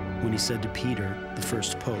faith when he said to Peter, the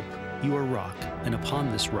first pope, "You are rock, and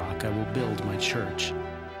upon this rock I will build my church."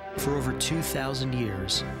 For over 2,000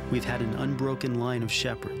 years, we've had an unbroken line of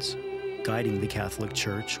shepherds, guiding the Catholic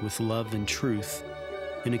Church with love and truth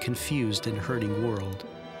in a confused and hurting world.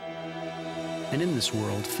 And in this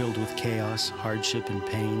world filled with chaos, hardship, and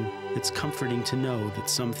pain, it's comforting to know that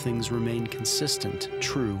some things remain consistent,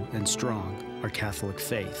 true, and strong: our Catholic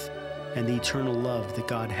faith, and the eternal love that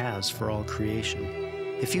God has for all creation.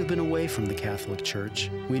 If you've been away from the Catholic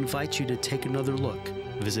Church, we invite you to take another look.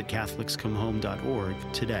 Visit CatholicsComeHome.org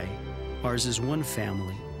today. Ours is one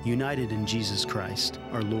family, united in Jesus Christ,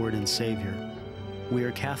 our Lord and Savior. We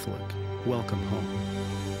are Catholic. Welcome home.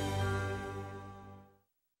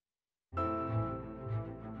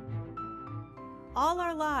 All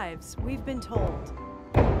our lives, we've been told,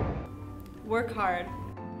 work hard,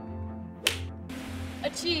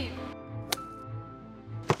 Achieve.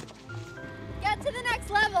 Get to the next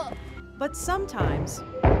level. but sometimes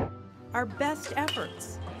our best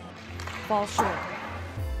efforts fall short.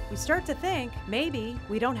 We start to think maybe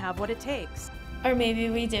we don't have what it takes. Or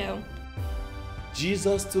maybe we do.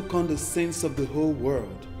 Jesus took on the sins of the whole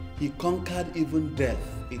world. He conquered even death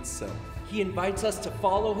itself. He invites us to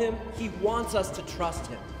follow him. He wants us to trust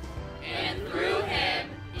him. And through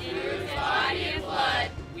him, through his body and blood,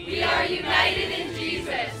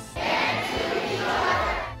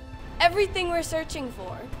 everything we're searching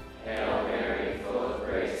for. Hail Mary, full of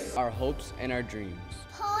grace. Our hopes and our dreams.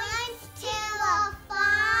 Points to a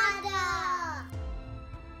Father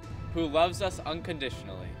Who loves us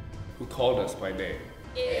unconditionally. Who called us by name.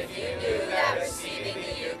 If you knew that receiving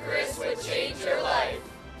the Eucharist would change your life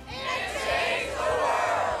and change the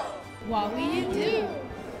world, What will you do?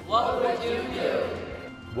 what would you do?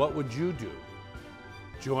 What would you do?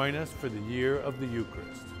 Join us for the year of the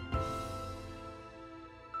Eucharist.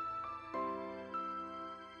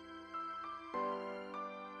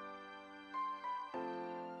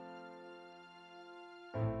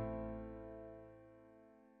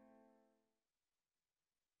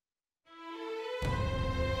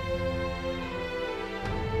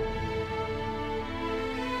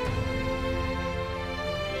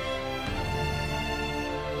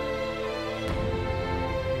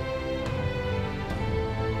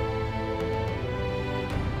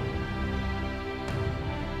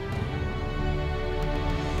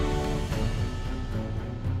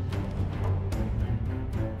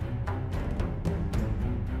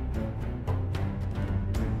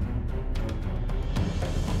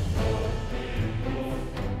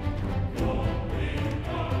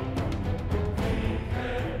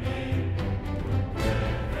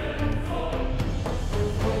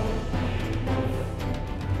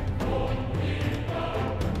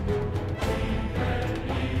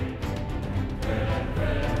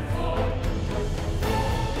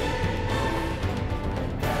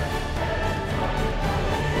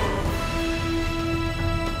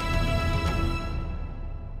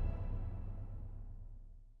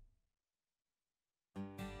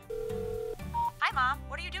 Hi, Mom.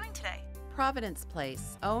 What are you doing today? Providence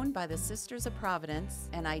Place, owned by the Sisters of Providence,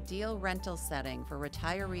 an ideal rental setting for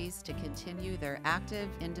retirees to continue their active,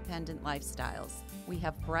 independent lifestyles. We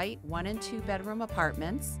have bright 1- and 2-bedroom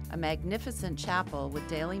apartments, a magnificent chapel with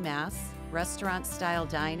daily mass, restaurant-style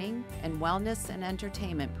dining, and wellness and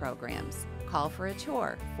entertainment programs. Call for a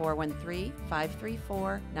tour,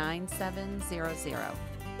 413-534-9700.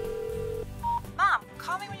 Mom,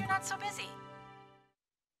 call me when you're not so busy.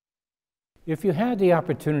 If you had the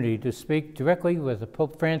opportunity to speak directly with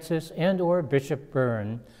Pope Francis and/or Bishop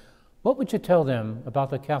Byrne, what would you tell them about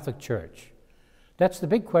the Catholic Church? That's the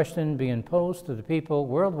big question being posed to the people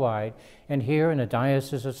worldwide and here in the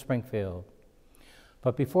Diocese of Springfield.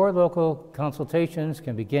 But before local consultations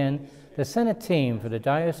can begin, the Senate team for the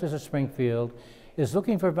Diocese of Springfield is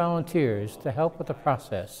looking for volunteers to help with the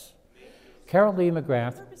process. Carol Lee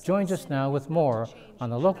McGrath joins us now with more on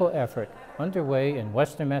the local effort underway in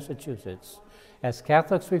Western Massachusetts as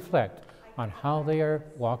Catholics reflect on how they are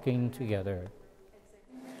walking together.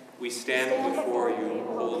 We stand before you,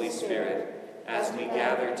 Holy Spirit, as we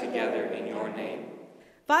gather together in your name.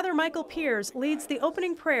 Father Michael Piers leads the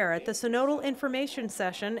opening prayer at the Synodal Information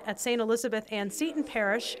Session at St. Elizabeth Ann Seton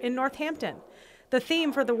Parish in Northampton. The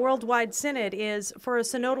theme for the Worldwide Synod is For a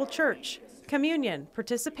Synodal Church, Communion,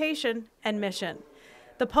 Participation, and Mission.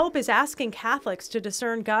 The Pope is asking Catholics to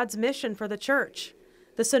discern God's mission for the Church.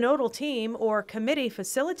 The Synodal team, or committee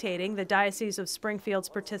facilitating the Diocese of Springfield's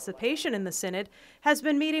participation in the Synod, has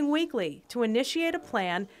been meeting weekly to initiate a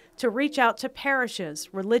plan to reach out to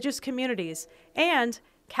parishes, religious communities, and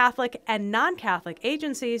Catholic and non-Catholic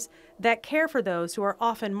agencies that care for those who are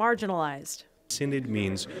often marginalized. Synod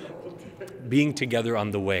means being together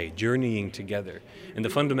on the way, journeying together. And the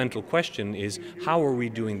fundamental question is, how are we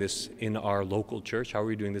doing this in our local church? How are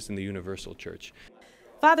we doing this in the universal church?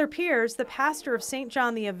 Father Piers, the pastor of St.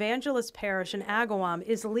 John the Evangelist Parish in Agawam,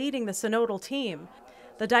 is leading the synodal team.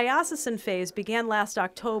 The diocesan phase began last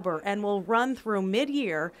October and will run through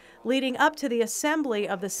mid-year, leading up to the assembly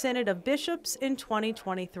of the Synod of Bishops in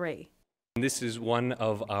 2023. This is one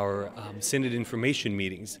of our Synod information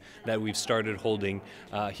meetings that we've started holding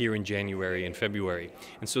here in January and February.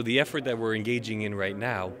 And so the effort that we're engaging in right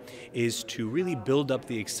now is to really build up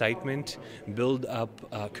the excitement, build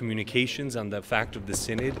up communications on the fact of the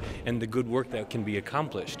Synod and the good work that can be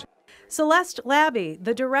accomplished. Celeste Labby,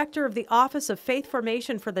 the director of the Office of Faith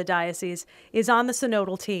Formation for the diocese, is on the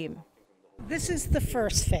synodal team. This is the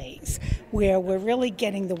first phase where we're really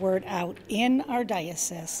getting the word out in our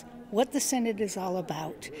diocese, what the Synod is all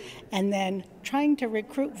about, and then trying to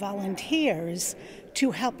recruit volunteers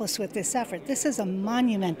to help us with this effort. This is a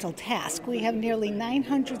monumental task. We have nearly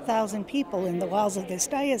 900,000 people in the walls of this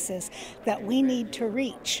diocese that we need to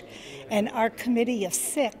reach, and our committee of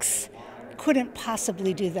 6 couldn't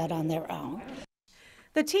possibly do that on their own.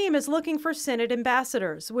 The team is looking for Synod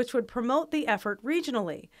ambassadors, which would promote the effort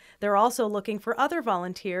regionally. They're also looking for other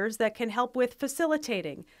volunteers that can help with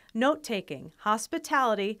facilitating, note-taking,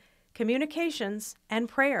 hospitality, communications, and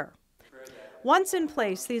prayer. Once in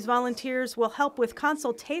place, these volunteers will help with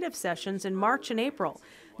consultative sessions in March and April.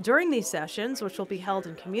 During these sessions, which will be held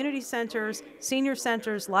in community centers, senior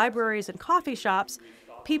centers, libraries, and coffee shops,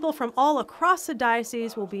 people from all across the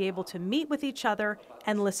diocese will be able to meet with each other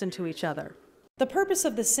and listen to each other. The purpose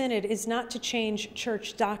of the Synod is not to change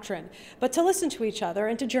church doctrine, but to listen to each other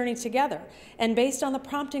and to journey together. And based on the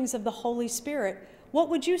promptings of the Holy Spirit, what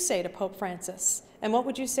would you say to Pope Francis? And what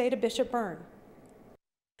would you say to Bishop Byrne?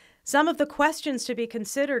 Some of the questions to be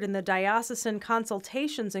considered in the diocesan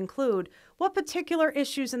consultations include: what particular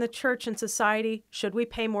issues in the church and society should we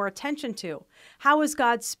pay more attention to? How is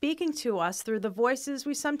God speaking to us through the voices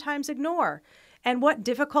we sometimes ignore? And what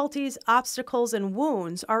difficulties, obstacles, and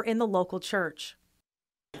wounds are in the local church?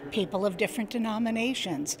 People of different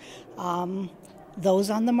denominations,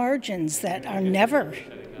 those on the margins that are never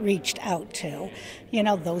reached out to,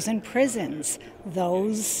 those in prisons,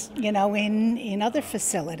 those, in other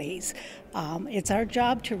facilities. It's our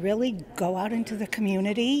job to really go out into the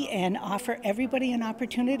community and offer everybody an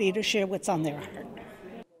opportunity to share what's on their heart.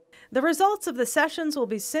 The results of the sessions will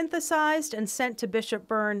be synthesized and sent to Bishop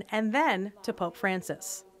Byrne and then to Pope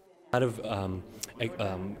Francis. A lot of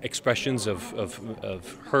expressions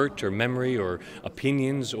of hurt or memory or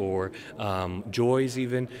opinions or joys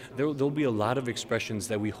even. There'll be a lot of expressions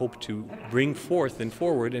that we hope to bring forth and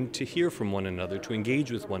forward and to hear from one another, to engage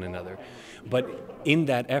with one another. But in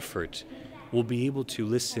that effort, we'll be able to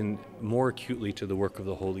listen more acutely to the work of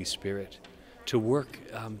the Holy Spirit, to work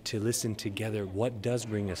to listen together what does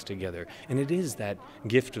bring us together. And it is that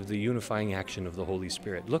gift of the unifying action of the Holy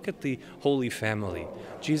Spirit. Look at the Holy Family,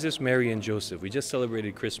 Jesus, Mary, and Joseph. We just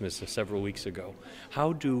celebrated Christmas several weeks ago.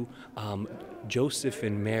 How do Joseph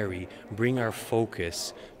and Mary bring our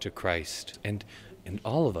focus to Christ? And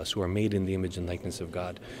all of us who are made in the image and likeness of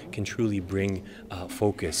God can truly bring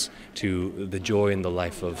focus to the joy and the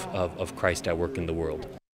life of Christ at work in the world.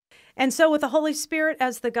 And so with the Holy Spirit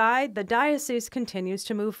as the guide, the diocese continues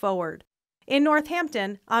to move forward. In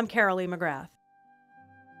Northampton, I'm Carol Lee McGrath.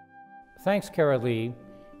 Thanks, Carol Lee,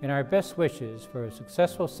 and our best wishes for a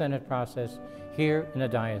successful Synod process here in the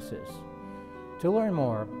diocese. To learn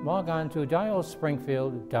more, log on to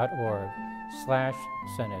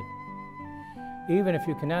dialspringfield.org/synod. Even if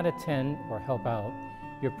you cannot attend or help out,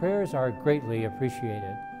 your prayers are greatly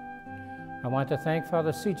appreciated. I want to thank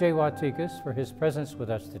Father C.J. Watikas for his presence with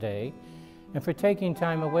us today and for taking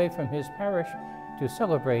time away from his parish to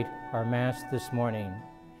celebrate our Mass this morning.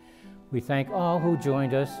 We thank all who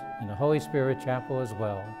joined us in the Holy Spirit Chapel as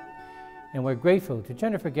well. And we're grateful to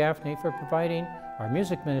Jennifer Gaffney for providing our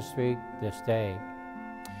music ministry this day.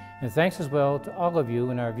 And thanks as well to all of you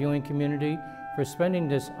in our viewing community for spending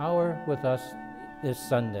this hour with us this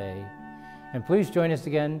Sunday. And please join us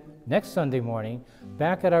again next Sunday morning,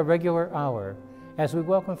 back at our regular hour, as we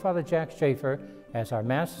welcome Father Jack Schaefer as our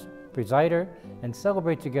Mass presider and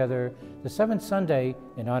celebrate together the seventh Sunday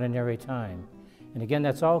in Ordinary Time. And again,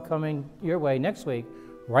 that's all coming your way next week,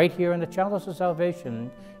 right here in the Chalice of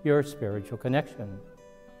Salvation, your spiritual connection.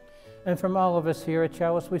 And from all of us here at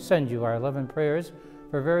Chalice, we send you our love and prayers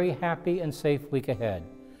for a very happy and safe week ahead.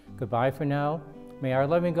 Goodbye for now. May our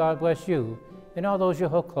loving God bless you and all those you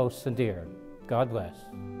hold close and dear. God bless.